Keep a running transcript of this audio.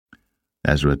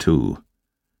Ezra 2.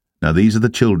 Now these are the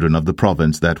children of the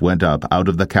province that went up out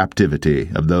of the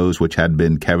captivity of those which had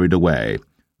been carried away,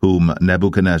 whom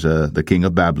Nebuchadnezzar the king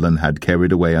of Babylon had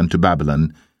carried away unto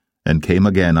Babylon, and came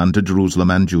again unto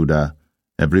Jerusalem and Judah,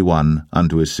 every one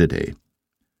unto his city.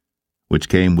 Which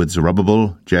came with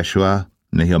Zerubbabel, Jeshua,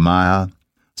 Nehemiah,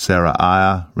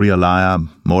 Seraiah, Realiah,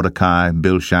 Mordecai,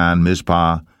 Bilshan,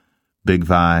 Mizpah,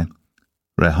 Bigvai,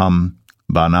 Rehum,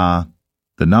 Baanah,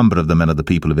 the number of the men of the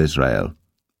people of Israel,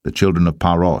 the children of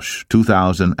Parosh,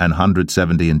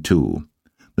 2,172,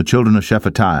 the children of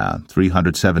Shephatiah,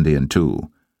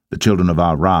 372, the children of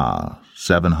Arah,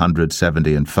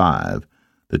 775,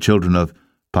 the children of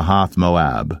Pahath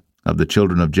Moab, of the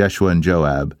children of Jeshua and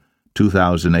Joab,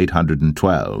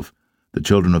 2,812, the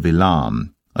children of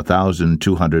Elam,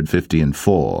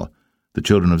 1,254, the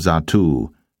children of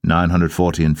Zatu,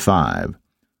 945,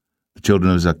 the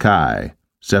children of Zakkai,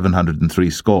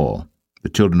 760, the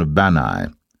children of Bani,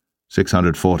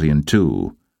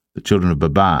 642, the children of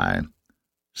Babai,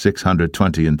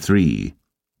 623,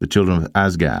 the children of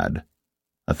Azgad,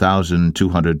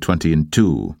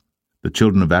 1,222, the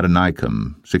children of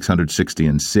Adonikam,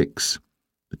 666,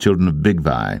 the children of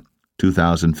Bigvai,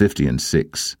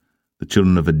 2,056, the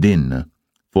children of Adin,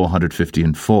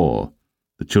 454,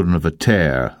 the children of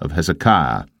Ater of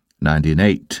Hezekiah,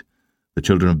 98, the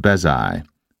children of Bezai,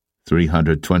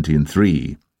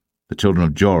 323, the children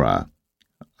of Jorah,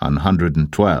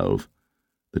 112,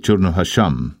 the children of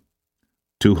Hashum,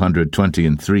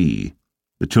 223,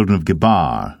 the children of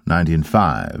Gebar,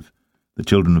 95, the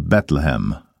children of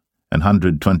Bethlehem,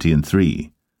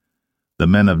 123, the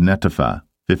men of Netophah,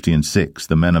 56,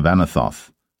 the men of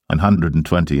Anathoth,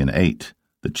 128,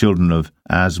 the children of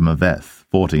Azmaveth,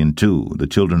 42, the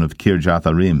children of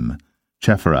Kirjatharim,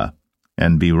 Chephirah,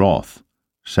 and Beeroth,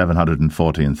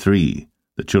 743,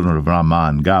 the children of Ramah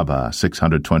and Gaba,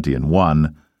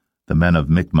 621, the men of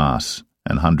Michmas,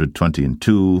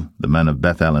 122, the men of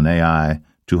Bethel and Ai,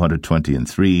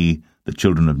 223, the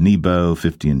children of Nebo,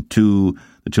 52,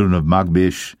 the children of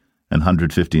Magbish,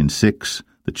 156,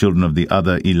 the children of the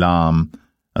other Elam,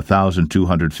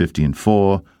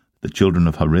 1,254, the children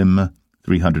of Harim,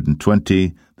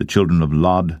 320, the children of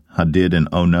Lod, Hadid, and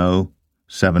Ono,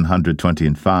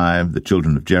 725, the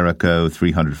children of Jericho,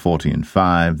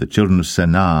 345, the children of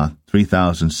Senah,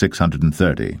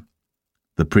 3,630.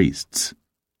 The priests,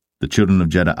 the children of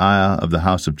Jedaiah of the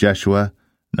house of Jeshua,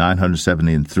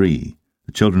 973,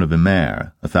 the children of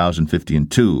Immer,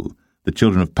 1,052, the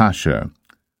children of Pashur,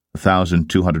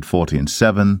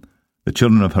 1,247, the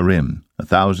children of Harim,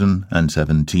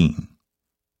 1,017.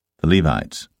 The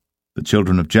Levites, the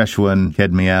children of Jeshua and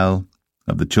Kedmiel,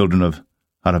 of the children of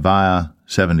Haraviah,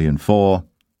 70, the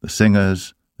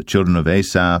singers, the children of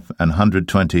Asaph,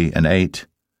 128,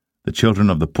 the children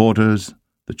of the porters,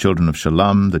 the children of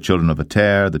Shalom, the children of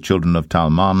Ater, the children of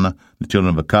Talmon, the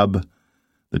children of Akub,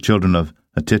 the children of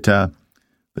Hatita,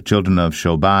 the children of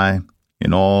Shobai,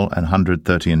 in all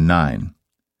 139.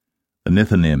 The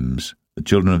Nethinims, the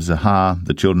children of Zahar,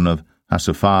 the children of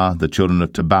Hasuphah, the children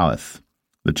of Tabbaoth,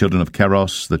 the children of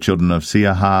Keros, the children of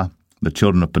Siahah, the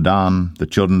children of Padan, the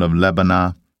children of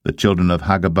Lebanah, the children of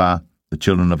Hagabah, the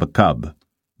children of Akub,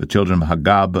 the children of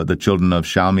Hagab, the children of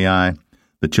Shalmai,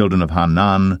 the children of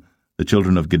Hanan, the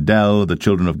children of Gedel, the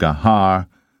children of Gahar,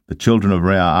 the children of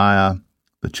Reaiah,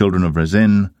 the children of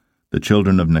Rezin, the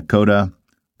children of Nekoda,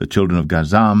 the children of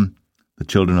Gazam, the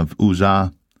children of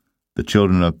Uzzah, the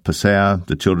children of Paseah,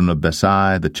 the children of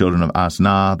Besai, the children of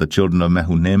Asnah, the children of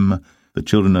Mehunim, the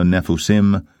children of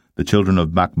Nephusim, the children of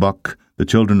Bakbuk, the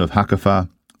children of Hakapha,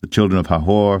 the children of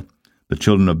Hahor, the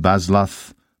children of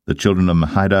Bazlath, the children of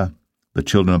Mahida, the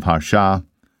children of Harsha,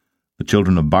 the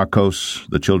children of Barkos,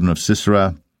 the children of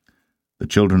Sisera, the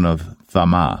children of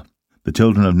Thamah, the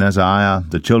children of Nezaiah,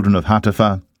 the children of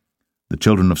Hatapha, the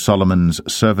children of Solomon's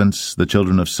servants, the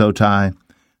children of Sotai,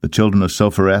 the children of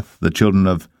Sophereth, the children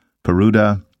of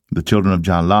Peruda, the children of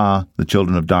Jalah, the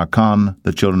children of Darkon,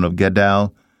 the children of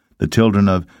Gedel, the children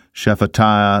of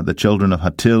Shephatiah, the children of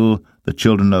Hatil, the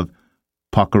children of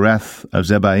Pochereth of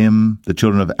Zebaim, the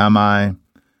children of Amai,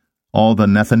 all the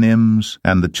Nethinims,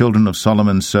 and the children of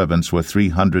Solomon's servants were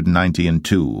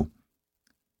 392.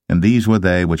 And these were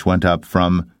they which went up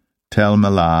from Tel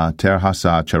Melah,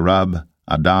 Terhasah, Cherub,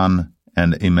 Adan,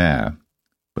 and Immer.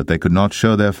 But they could not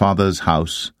show their father's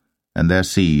house and their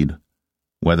seed,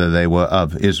 whether they were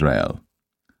of Israel.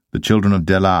 The children of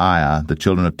Delaiah, the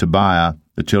children of Tobiah,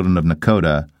 the children of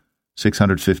Nekoda,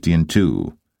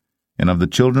 652. And of the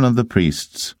children of the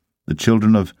priests, the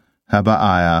children of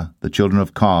Habaiah, the children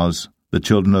of Koz, the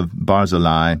children of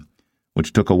Barzillai,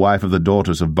 which took a wife of the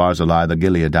daughters of Barzillai the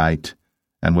Gileadite,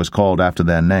 and was called after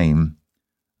their name,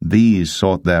 These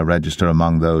sought their register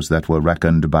among those that were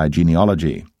reckoned by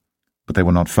genealogy, but they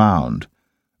were not found.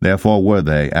 Therefore were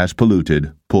they, as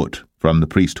polluted, put from the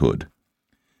priesthood.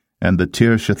 And the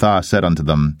Tirshatha said unto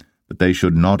them, that they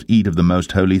should not eat of the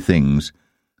most holy things,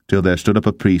 till there stood up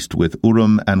a priest with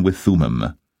Urim and with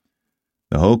Thummim.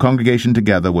 The whole congregation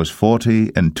together was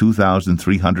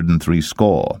 40,203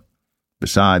 score,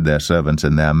 beside their servants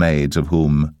and their maids, of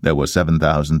whom there were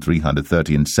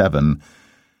 7,337,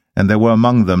 and there were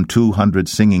among them 200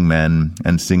 singing men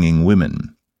and singing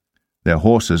women. Their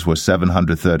horses were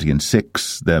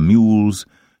 736, their mules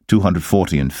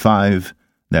 245,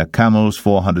 their camels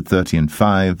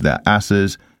 435, their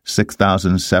asses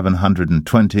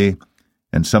 6,720,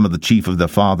 and some of the chief of their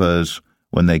fathers,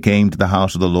 when they came to the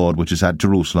house of the Lord which is at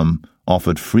Jerusalem,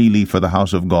 offered freely for the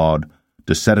house of God,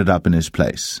 to set it up in his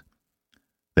place.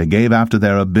 They gave after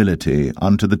their ability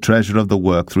unto the treasure of the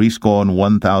work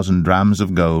 61,000 drams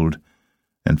of gold,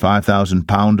 and 5,000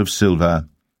 pound of silver,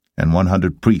 and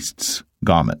 100 priests'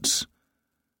 garments.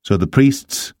 So the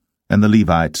priests and the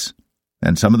Levites,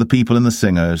 and some of the people and the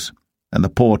singers, and the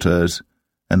porters,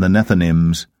 and the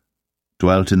Nethinims,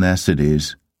 dwelt in their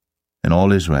cities, and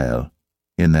all Israel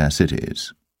in their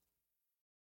cities.